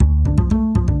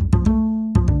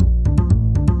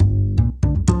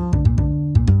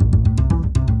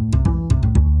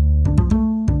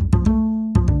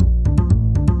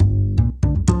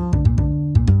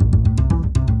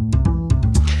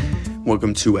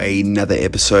Welcome to another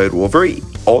episode, or a very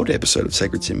odd episode of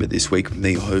Sacred Cinema this week with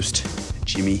me, your host,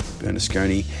 Jimmy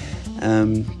Bernasconi.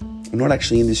 I'm not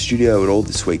actually in the studio at all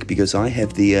this week because I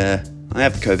have the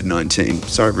COVID-19.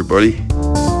 Sorry, everybody.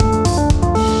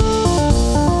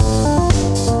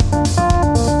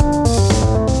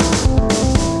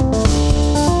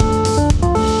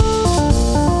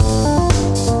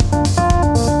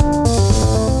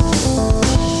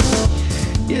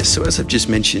 So as I've just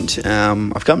mentioned,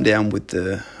 I've come down with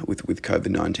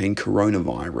COVID-19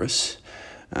 coronavirus.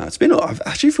 I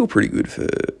actually feel pretty good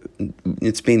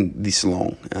it's been this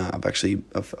long. I've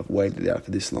waited it out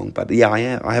for this long, but yeah, I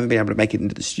haven't been able to make it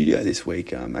into the studio this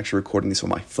week. I'm actually recording this on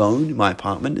my phone in my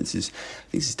apartment. This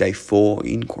is day 4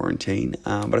 in quarantine,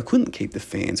 but I couldn't keep the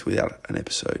fans without an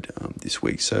episode this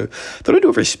week. So I thought I'd do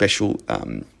a very special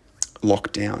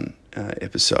lockdown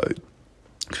episode.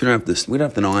 We don't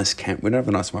have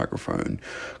the nice microphone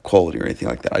quality or anything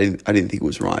like that. I didn't think it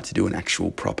was right to do an actual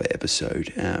proper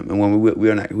episode. And when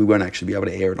we won't actually be able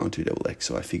to air it on 2XX,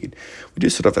 so I figured we do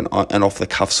sort of an off the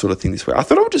cuff sort of thing this way. I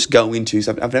thought I would just go into.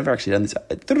 So I've never actually done this.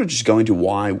 I thought I'd just go into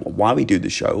why we do the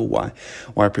show, why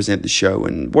I present the show,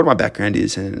 and what my background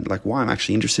is, and like why I'm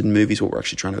actually interested in movies, what we're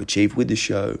actually trying to achieve with the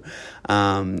show,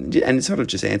 and sort of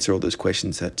just answer all those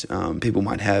questions that people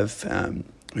might have.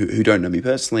 Who don't know me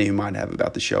personally, who might have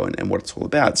about the show and what it's all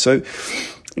about. So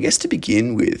I guess to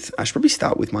begin with, I should probably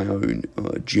start with my own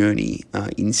journey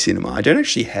in cinema. I don't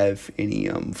actually have any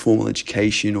formal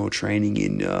education or training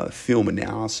in film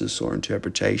analysis or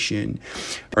interpretation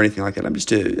or anything like that. I'm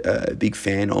just a big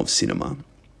fan of cinema.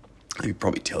 You can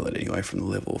probably tell that anyway from the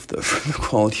level of from the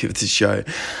quality of the show.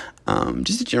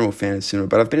 Just a general fan of cinema,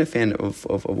 but I've been a fan of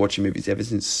watching movies ever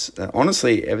since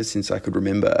I could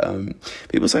remember.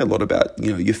 People say a lot about,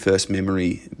 your first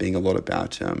memory being a lot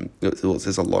about,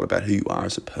 says a lot about who you are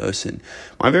as a person.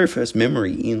 My very first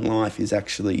memory in life is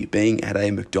actually being at a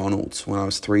McDonald's when I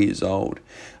was 3 years old.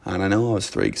 And I know I was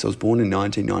 3 because I was born in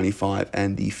 1995,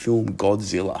 and the film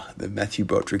Godzilla, the Matthew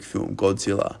Broderick film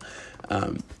Godzilla,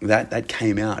 that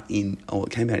came out in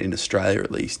Australia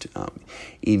at least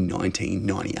in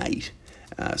 1998.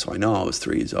 So I know I was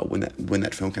 3 years old when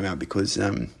that film came out because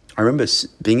I remember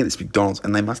being at this McDonald's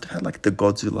and they must have had like the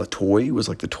Godzilla toy. It was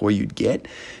like the toy you'd get. Do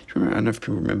you remember? I don't know if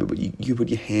people remember, but you put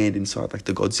your hand inside like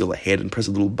the Godzilla head and press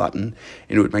a little button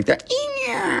and it would make that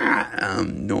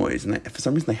noise. And for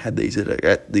some reason they had these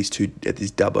at this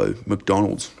Dubbo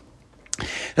McDonald's.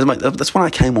 That's when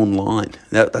I came online.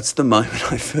 That's the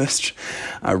moment I first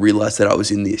realised that I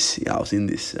was in this. Yeah, I was in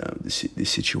this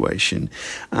situation.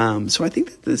 So I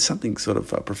think that there's something sort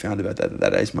of profound about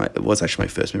that. It was actually my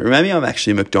first memory. Maybe I'm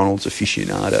actually a McDonald's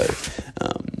aficionado.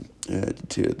 To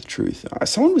tell the truth,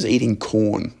 someone was eating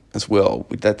corn as well.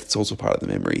 That's also part of the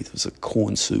memory. It was a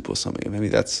corn soup or something. Maybe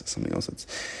that's something else that's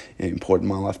important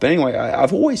in my life. But anyway,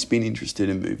 I've always been interested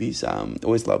in movies.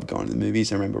 Always loved going to the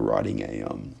movies. I remember writing a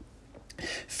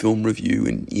film review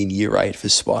in year 8 for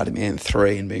Spider-Man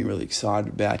 3 and being really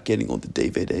excited about getting all the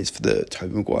DVDs for the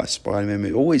Tobey Maguire Spider-Man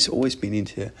movie. Always been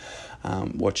into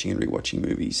watching and rewatching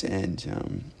movies,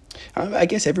 and I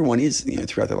guess everyone is,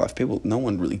 throughout their life. No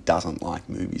one really doesn't like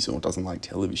movies or doesn't like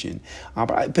television.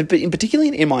 But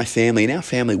particularly in my family, in our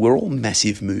family, we're all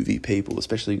massive movie people.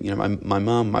 Especially, my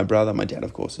mum, my brother, my dad,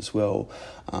 of course, as well.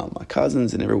 My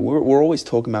cousins and everyone. We're always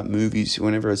talking about movies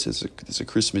whenever there's a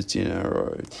Christmas dinner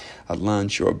or a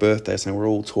lunch or a birthday. So we're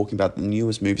all talking about the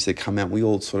newest movies that come out. We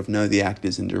all sort of know the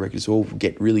actors and directors. All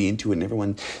get really into it, and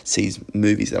everyone sees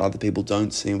movies that other people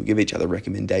don't see. And we give each other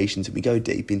recommendations, and we go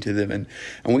deep into them. And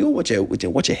we all watch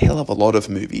a hell of a lot of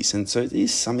movies, and so it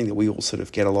is something that we all sort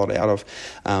of get a lot out of.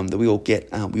 We all get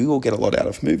a lot out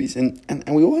of movies, and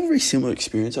we all have a very similar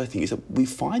experience. I think is that we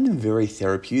find them very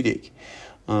therapeutic.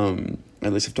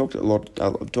 At least I've talked a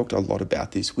lot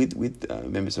about this with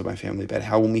members of my family about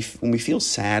how when we feel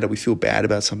sad or we feel bad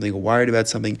about something or worried about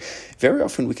something, very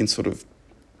often we can sort of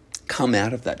come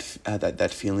out of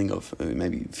that feeling of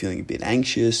maybe feeling a bit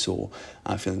anxious or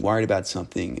feeling worried about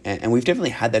something, and we've definitely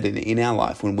had that in our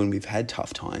life when we've had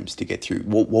tough times to get through.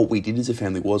 What we did as a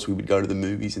family was we would go to the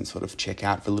movies and sort of check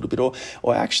out for a little bit,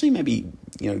 or actually maybe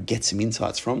get some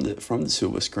insights from the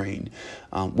silver screen,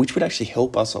 which would actually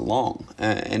help us along.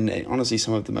 And honestly,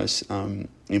 some of the most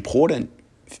important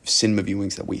cinema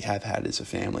viewings that we have had as a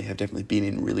family have definitely been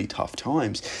in really tough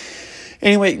times.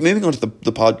 Anyway, moving on to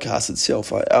the podcast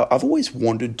itself, I've always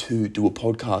wanted to do a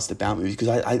podcast about movies because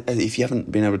I if you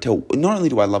haven't been able to tell, not only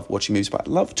do I love watching movies, but I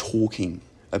love talking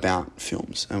about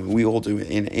films. We all do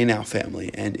in our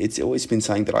family, and it's always been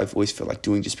something that I've always felt like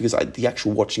doing, just because the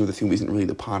actual watching of the film isn't really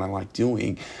the part I like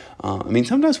doing.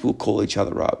 Sometimes we'll call each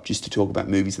other up just to talk about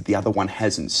movies that the other one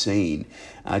hasn't seen,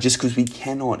 just because we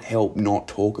cannot help not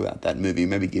talk about that movie,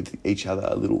 maybe give each other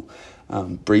a little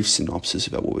brief synopsis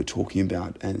about what we're talking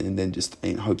about, and then just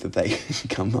hope that they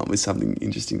come up with something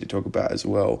interesting to talk about as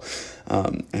well.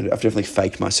 And I've definitely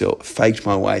faked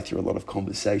my way through a lot of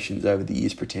conversations over the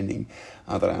years, pretending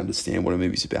that I understand what a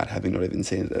movie's about, having not even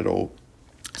seen it at all.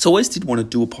 So I always did want to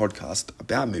do a podcast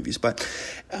about movies, but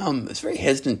I was very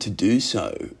hesitant to do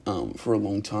so for a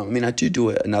long time. I do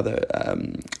another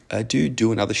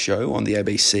show on the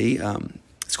ABC.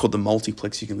 It's called The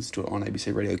Multiplex. You can listen to it on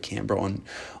ABC Radio Canberra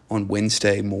on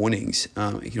Wednesday mornings.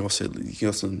 You can also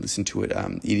listen to it.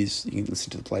 You can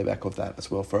listen to the playback of that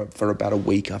as well for about a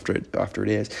week after it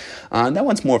airs. And that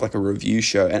one's more of like a review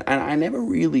show. And I never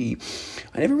really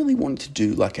wanted to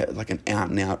do like an out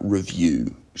and out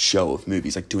review show of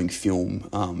movies, like doing film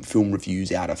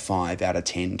reviews out of 5 out of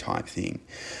 10 type thing,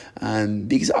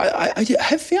 because I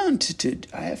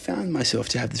have found myself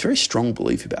to have this very strong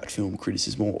belief about film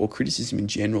criticism or criticism in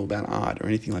general about art or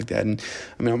anything like that. And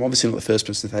I'm obviously not the first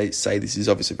person to say this is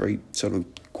obviously a very sort of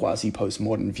quasi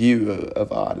postmodern view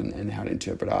of art and how to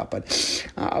interpret art, but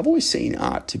I've always seen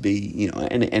art to be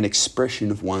an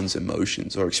expression of one's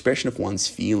emotions or expression of one's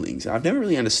feelings. I've never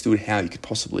really understood how you could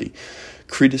possibly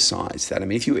criticize that.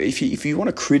 If you want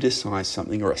to criticize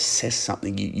something or assess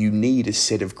something, you need a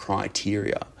set of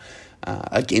criteria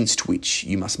against which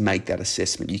you must make that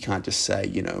assessment. You can't just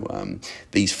say,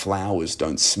 these flowers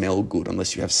don't smell good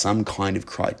unless you have some kind of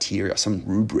criteria, some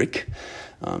rubric,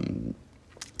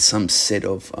 some set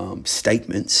of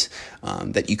statements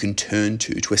that you can turn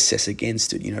to assess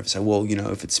against it. If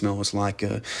if it smells like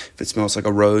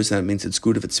a rose, that means it's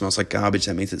good. If it smells like garbage,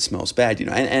 that means it smells bad.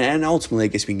 And ultimately, I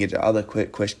guess we can get to other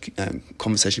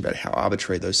conversation about how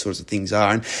arbitrary those sorts of things are.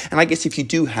 And I guess if you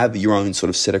do have your own sort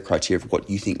of set of criteria for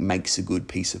what you think makes a good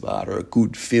piece of art or a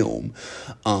good film,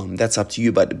 that's up to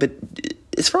you. But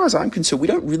as far as I'm concerned, we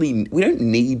don't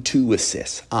need to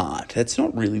assess art. That's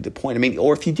not really the point.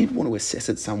 Or if you did want to assess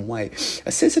it some way,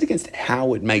 assess it against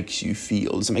how it makes you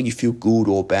feel. Does it make you feel good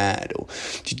or bad? Or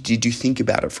did you think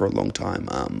about it for a long time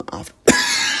after?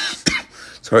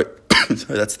 Sorry,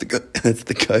 that's the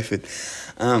COVID.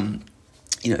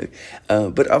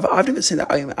 But I've never seen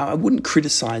that. I wouldn't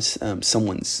criticize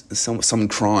someone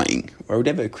crying, or I would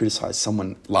never criticize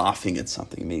someone laughing at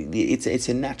something. It's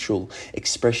a natural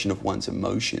expression of one's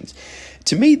emotions.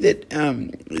 To me, that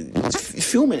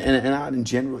film and art in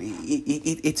general,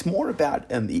 it's more about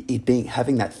it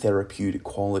having that therapeutic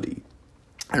quality,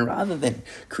 and rather than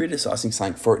criticizing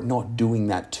something for it not doing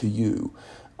that to you,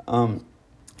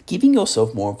 giving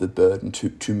yourself more of the burden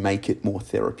to make it more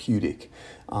therapeutic.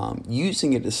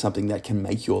 Using it as something that can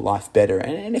make your life better.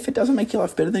 And if it doesn't make your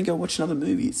life better, then go watch another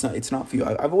movie. It's not for you.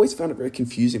 I've always found it very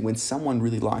confusing when someone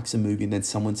really likes a movie and then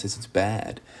someone says it's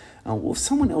bad. If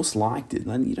someone else liked it,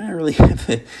 then you don't really have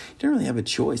a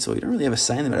choice, or you don't really have a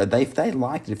say in the matter. If they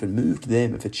liked it, if it moved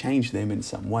them, if it changed them in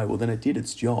some way, well, then it did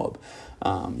its job.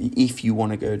 If you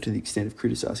want to go to the extent of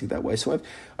criticizing that way, so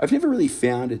I've never really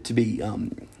found it to be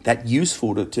that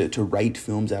useful to rate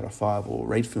films out of 5 or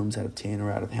rate films out of 10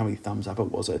 or out of how many thumbs up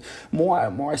it was.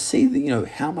 More I see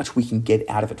how much we can get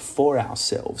out of it for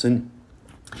ourselves. And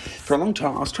for a long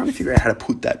time, I was trying to figure out how to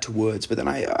put that to words, but then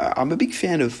I'm a big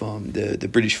fan of the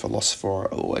British philosopher,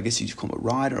 or I guess you'd call him a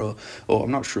writer, or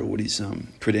I'm not sure what his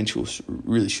credentials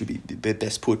really should be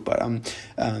best put, but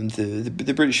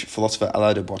the British philosopher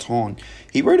Alain de Botton,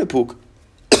 he wrote a book,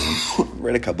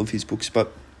 read a couple of his books,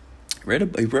 but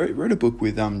he wrote a book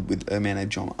with a man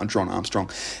named John Armstrong,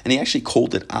 and he actually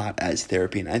called it art as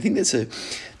therapy. And I think there's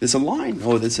a line,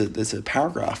 or there's a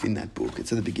paragraph in that book.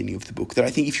 It's at the beginning of the book that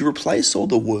I think if you replace all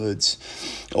the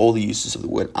uses of the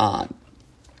word art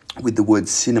with the word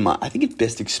cinema, I think it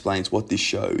best explains what this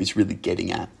show is really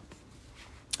getting at.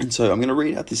 And so I'm going to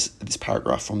read out this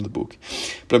paragraph from the book,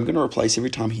 but I'm going to replace every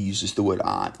time he uses the word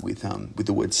art with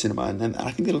the word cinema, and then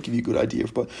I think that'll give you a good idea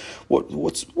of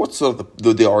what's sort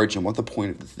of the origin, what the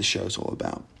point of the show is all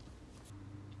about.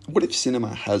 What if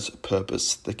cinema has a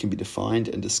purpose that can be defined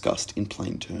and discussed in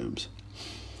plain terms?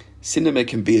 Cinema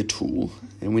can be a tool,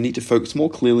 and we need to focus more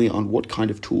clearly on what kind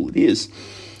of tool it is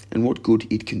and what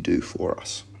good it can do for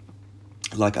us.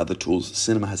 Like other tools,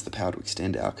 cinema has the power to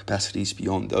extend our capacities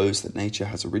beyond those that nature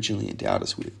has originally endowed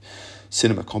us with.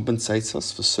 Cinema compensates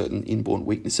us for certain inborn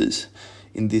weaknesses,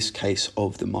 in this case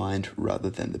of the mind rather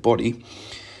than the body,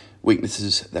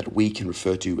 weaknesses that we can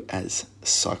refer to as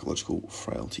psychological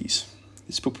frailties.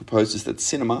 This book proposes that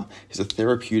cinema is a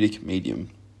therapeutic medium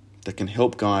that can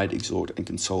help guide, exhort, and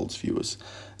console its viewers,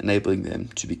 enabling them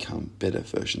to become better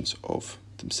versions of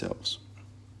themselves.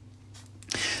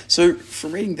 So,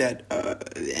 from reading that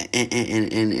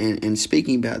and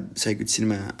speaking about sacred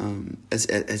cinema as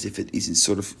if it isn't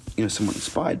sort of somewhat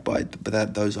inspired by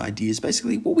those ideas,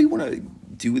 basically what we want to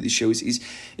do with this show is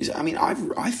I mean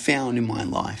I've found in my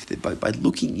life that by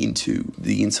looking into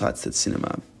the insights that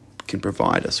cinema can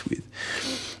provide us with,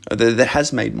 that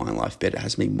has made my life better,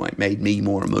 has made me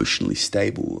more emotionally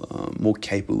stable, more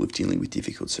capable of dealing with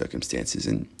difficult circumstances,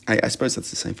 and I suppose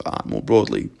that's the same for art more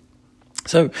broadly.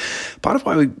 So, part of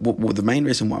the main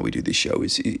reason why we do this show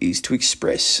is to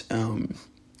express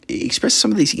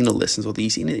some of these inner lessons or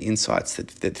these inner insights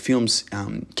that films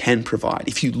can provide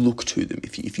if you look to them,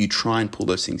 if you try and pull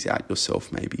those things out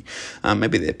yourself. Maybe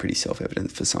they're pretty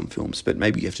self-evident for some films, but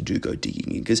maybe you have to go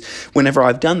digging in, because whenever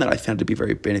I've done that, I found it to be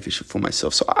very beneficial for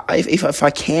myself. So if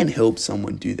I can help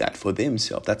someone do that for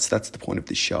themselves, that's the point of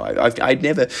this show. I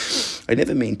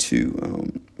never mean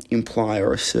to imply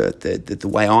or assert that the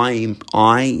way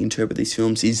I interpret these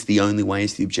films is the only way,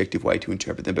 is the objective way to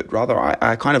interpret them, but rather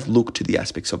I kind of look to the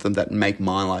aspects of them that make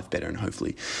my life better, and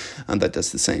hopefully that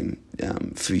does the same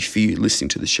for you listening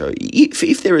to the show.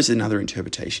 If there is another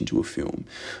interpretation to a film,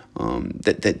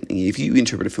 that if you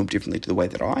interpret a film differently to the way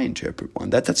that I interpret one,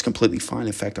 that's completely fine.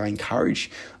 In fact, I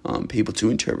encourage people to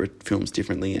interpret films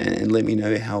differently and let me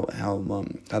know how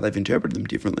they've interpreted them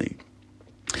differently.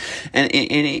 And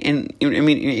I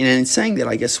mean, in saying that,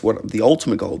 I guess what the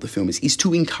ultimate goal of the film is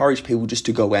to encourage people just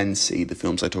to go and see the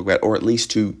films I talk about, or at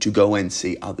least to go and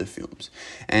see other films,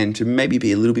 and to maybe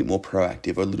be a little bit more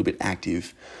proactive or a little bit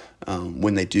active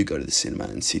when they do go to the cinema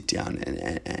and sit down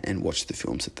and watch the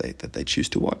films that they choose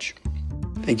to watch.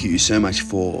 Thank you so much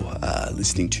for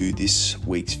listening to this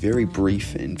week's very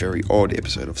brief and very odd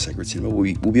episode of Sacred Cinema.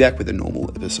 We'll be back with a normal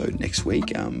episode next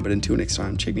week, but until next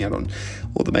time, check me out on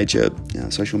all the major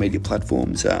social media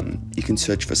platforms. You can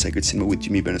search for Sacred Cinema with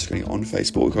Jimmy Bernasconi on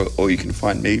Facebook, or you can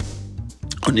find me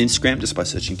on Instagram just by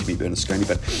searching Jimmy Bernasconi.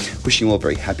 But wishing you all a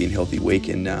very happy and healthy week,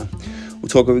 and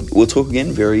we'll talk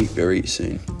again very, very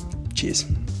soon. Cheers.